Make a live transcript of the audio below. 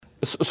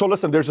So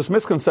listen, there's this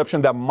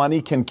misconception that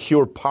money can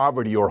cure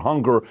poverty or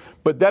hunger,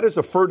 but that is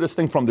the furthest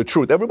thing from the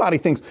truth. Everybody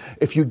thinks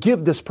if you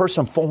give this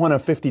person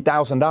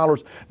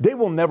 $450,000, they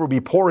will never be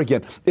poor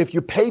again. If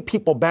you pay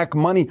people back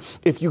money,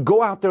 if you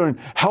go out there and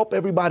help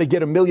everybody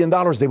get $1 million,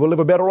 they will live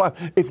a better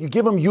life. If you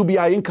give them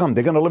UBI income,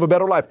 they're going to live a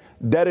better life.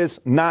 That is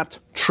not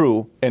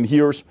true, and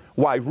here's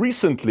why.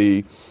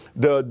 Recently,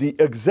 the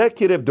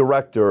executive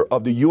director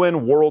of the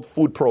UN World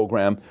Food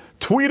Program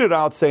tweeted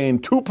out saying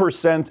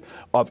 2%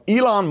 of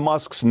Elon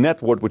Musk's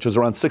net worth, which is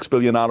around $6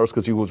 billion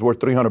because he was worth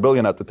 $300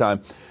 billion at the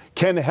time,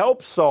 can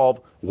help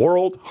solve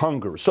world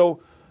hunger.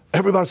 So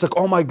everybody's like,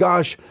 oh my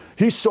gosh,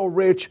 he's so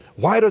rich.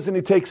 Why doesn't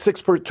he take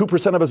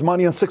 2% of his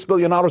money and $6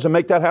 billion and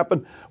make that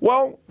happen?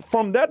 Well,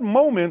 from that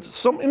moment,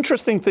 some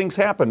interesting things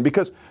happened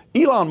because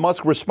Elon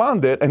Musk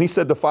responded and he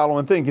said the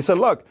following thing. He said,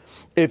 look,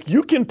 if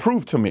you can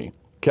prove to me,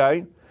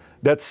 okay,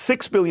 that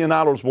 $6 billion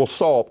will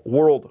solve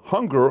world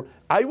hunger,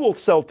 I will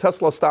sell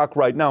Tesla stock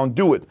right now and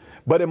do it.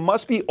 But it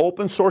must be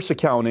open source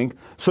accounting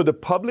so the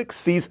public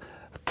sees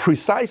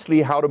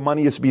precisely how the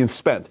money is being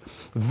spent.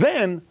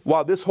 Then,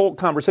 while this whole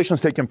conversation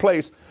is taking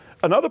place,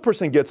 another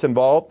person gets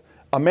involved.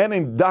 A man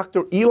named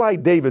Dr. Eli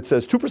David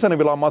says 2% of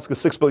Elon Musk is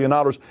 $6 billion.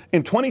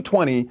 In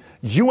 2020,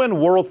 UN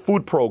World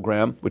Food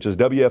Program, which is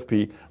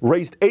WFP,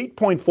 raised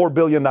 $8.4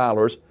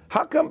 billion.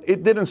 How come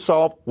it didn't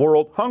solve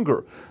world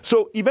hunger?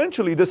 So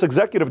eventually this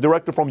executive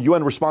director from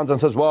UN responds and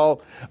says,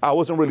 well, I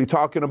wasn't really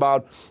talking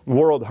about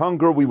world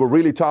hunger. We were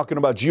really talking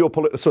about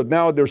geopolitics. So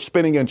now they're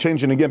spinning and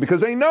changing again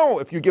because they know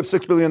if you give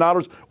 $6 billion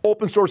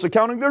open source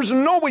accounting, there's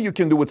no way you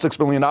can do with $6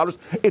 billion.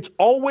 It's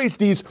always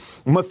these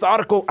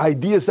methodical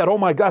ideas that, oh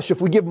my gosh,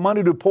 if we give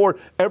money to the poor,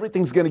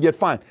 everything's going to get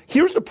fine.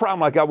 Here's the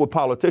problem I got with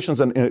politicians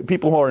and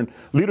people who are in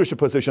leadership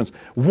positions.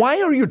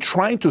 Why are you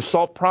trying to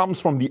solve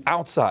problems from the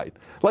outside?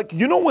 Like,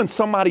 you know, when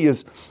somebody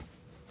is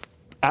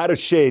out of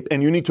shape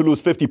and you need to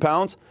lose 50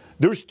 pounds,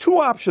 there's two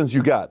options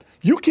you got.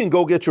 You can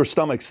go get your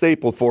stomach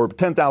stapled for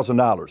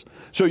 $10,000.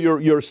 So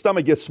your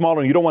stomach gets smaller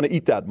and you don't want to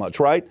eat that much,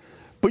 right?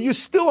 But you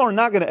still are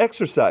not going to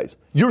exercise.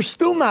 You're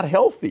still not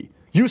healthy.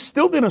 You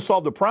still didn't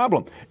solve the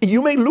problem.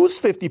 You may lose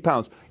 50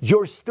 pounds.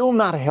 You're still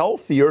not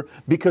healthier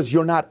because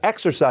you're not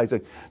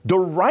exercising. The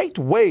right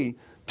way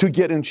to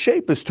get in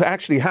shape is to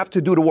actually have to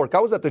do the work. I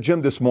was at the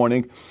gym this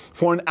morning.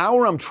 For an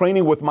hour, I'm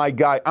training with my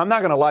guy. I'm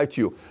not going to lie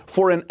to you.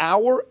 For an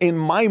hour, in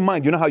my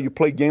mind, you know how you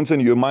play games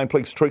and your mind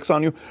plays tricks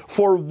on you?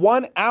 For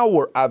 1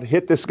 hour, I've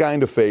hit this guy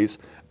in the face.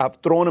 I've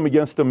thrown him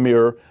against the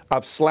mirror.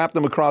 I've slapped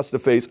him across the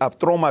face. I've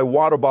thrown my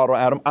water bottle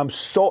at him. I'm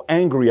so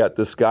angry at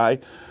this guy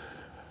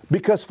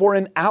because for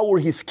an hour,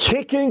 he's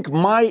kicking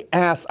my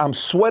ass. I'm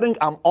sweating.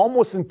 I'm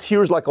almost in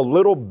tears like a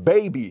little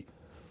baby.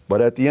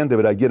 But at the end of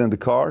it, I get in the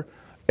car.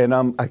 And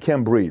I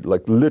can't breathe.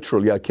 Like,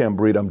 literally, I can't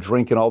breathe. I'm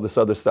drinking all this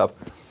other stuff.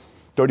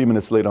 30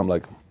 minutes later, I'm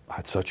like, I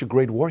had such a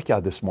great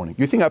workout this morning.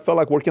 You think I felt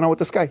like working out with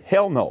this guy?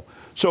 Hell no.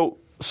 So,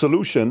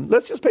 solution,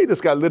 let's just pay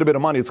this guy a little bit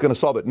of money. It's going to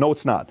solve it. No,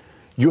 it's not.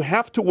 You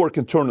have to work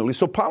internally.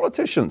 So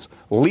politicians,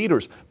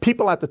 leaders,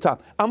 people at the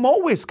top, I'm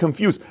always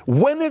confused.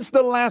 When is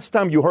the last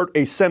time you heard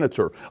a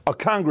senator, a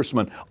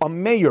congressman, a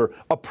mayor,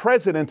 a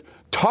president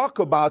talk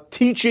about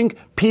teaching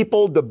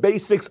people the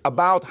basics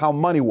about how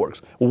money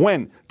works?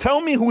 When? Tell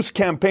me whose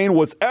campaign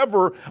was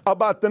ever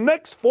about the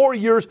next 4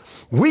 years,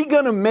 we're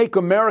going to make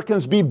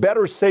Americans be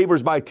better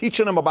savers by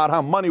teaching them about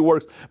how money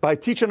works, by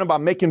teaching them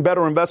about making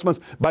better investments,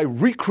 by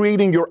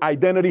recreating your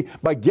identity,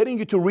 by getting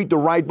you to read the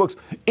right books.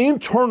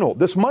 Internal.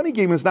 This money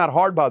game is not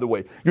hard, by the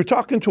way. You're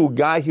talking to a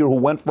guy here who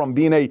went from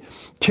being a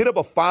kid of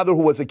a father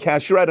who was a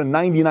cashier at a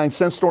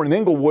 99-cent store in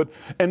Inglewood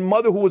and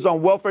mother who was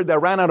on welfare that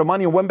ran out of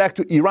money and went back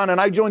to Iran,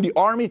 and I joined the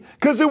army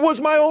because it was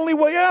my only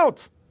way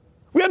out.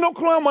 We had no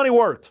clue how money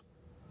worked.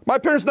 My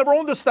parents never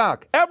owned a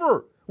stock,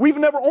 ever. We've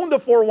never owned a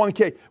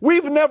 401k.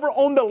 We've never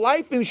owned a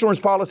life insurance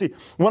policy.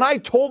 When I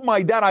told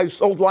my dad I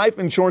sold life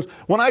insurance,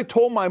 when I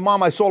told my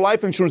mom I sold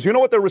life insurance, you know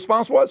what their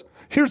response was?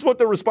 Here's what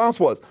their response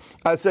was.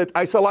 I said,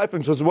 I sell life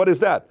insurance. What is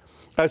that?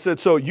 I said,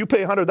 so you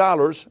pay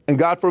 $100, and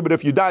God forbid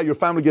if you die, your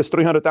family gets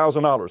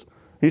 $300,000.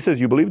 He says,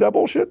 you believe that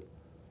bullshit?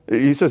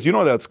 He says, you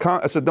know that's,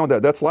 I said, no,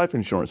 that's life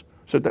insurance.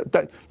 So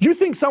you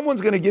think someone's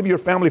going to give your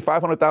family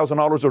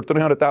 $500,000 or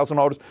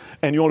 $300,000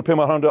 and you only pay them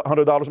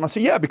 $100? I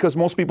say, yeah, because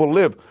most people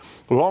live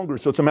longer.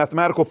 So it's a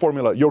mathematical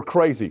formula. You're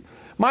crazy.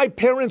 My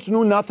parents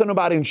knew nothing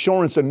about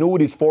insurance,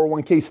 annuities,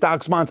 401k,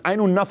 stocks, bonds. I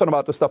knew nothing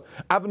about this stuff.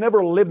 I've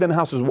never lived in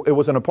houses. It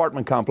was an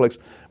apartment complex.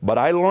 But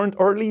I learned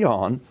early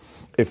on,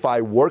 if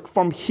I work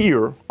from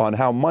here on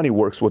how money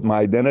works with my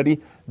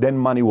identity, then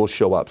money will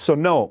show up. So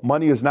no,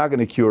 money is not going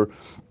to cure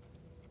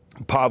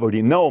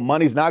poverty. No,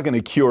 money's not going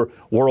to cure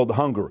world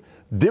hunger.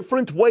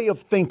 Different way of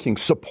thinking,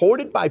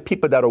 supported by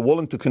people that are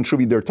willing to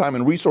contribute their time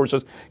and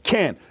resources,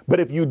 can. But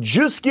if you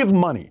just give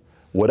money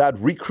without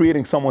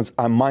recreating someone's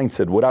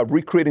mindset, without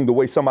recreating the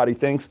way somebody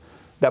thinks,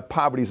 that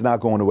poverty is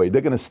not going away.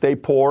 They're going to stay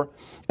poor,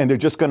 and they're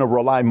just going to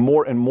rely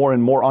more and more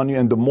and more on you.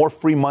 And the more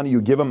free money you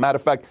give them, matter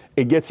of fact,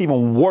 it gets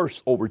even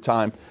worse over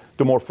time,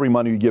 the more free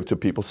money you give to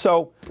people.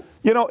 So,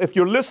 you know, if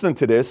you're listening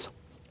to this,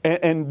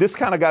 and this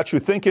kind of got you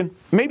thinking,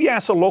 maybe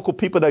ask the local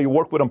people that you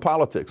work with in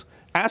politics.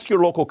 Ask your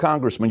local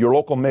congressman, your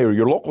local mayor,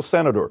 your local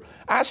senator.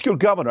 Ask your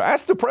governor.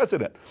 Ask the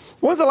president.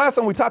 When's the last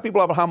time we taught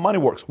people about how money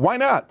works? Why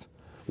not?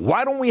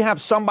 Why don't we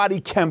have somebody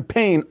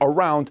campaign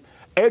around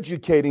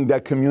educating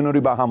that community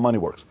about how money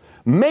works?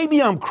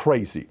 Maybe I'm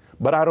crazy,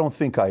 but I don't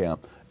think I am.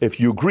 If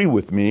you agree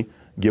with me,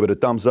 give it a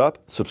thumbs up,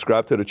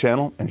 subscribe to the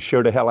channel, and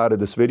share the hell out of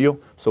this video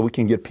so we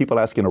can get people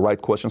asking the right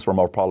questions from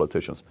our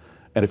politicians.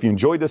 And if you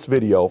enjoyed this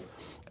video,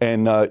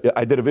 and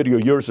I did a video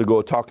years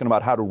ago talking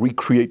about how to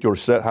recreate your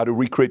set, how to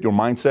recreate your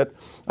mindset.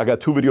 I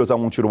got 2 videos I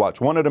want you to watch.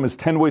 One of them is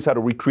 10 ways how to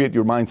recreate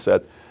your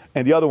mindset.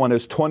 And the other one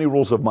is 20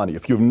 rules of money.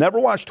 If you've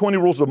never watched 20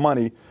 rules of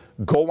money,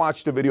 go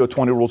watch the video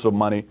 20 rules of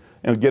money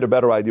and get a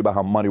better idea about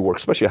how money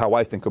works, especially how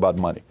I think about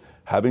money.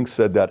 Having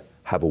said that,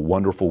 have a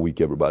wonderful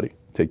week, everybody.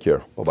 Take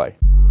care.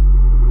 Bye-bye.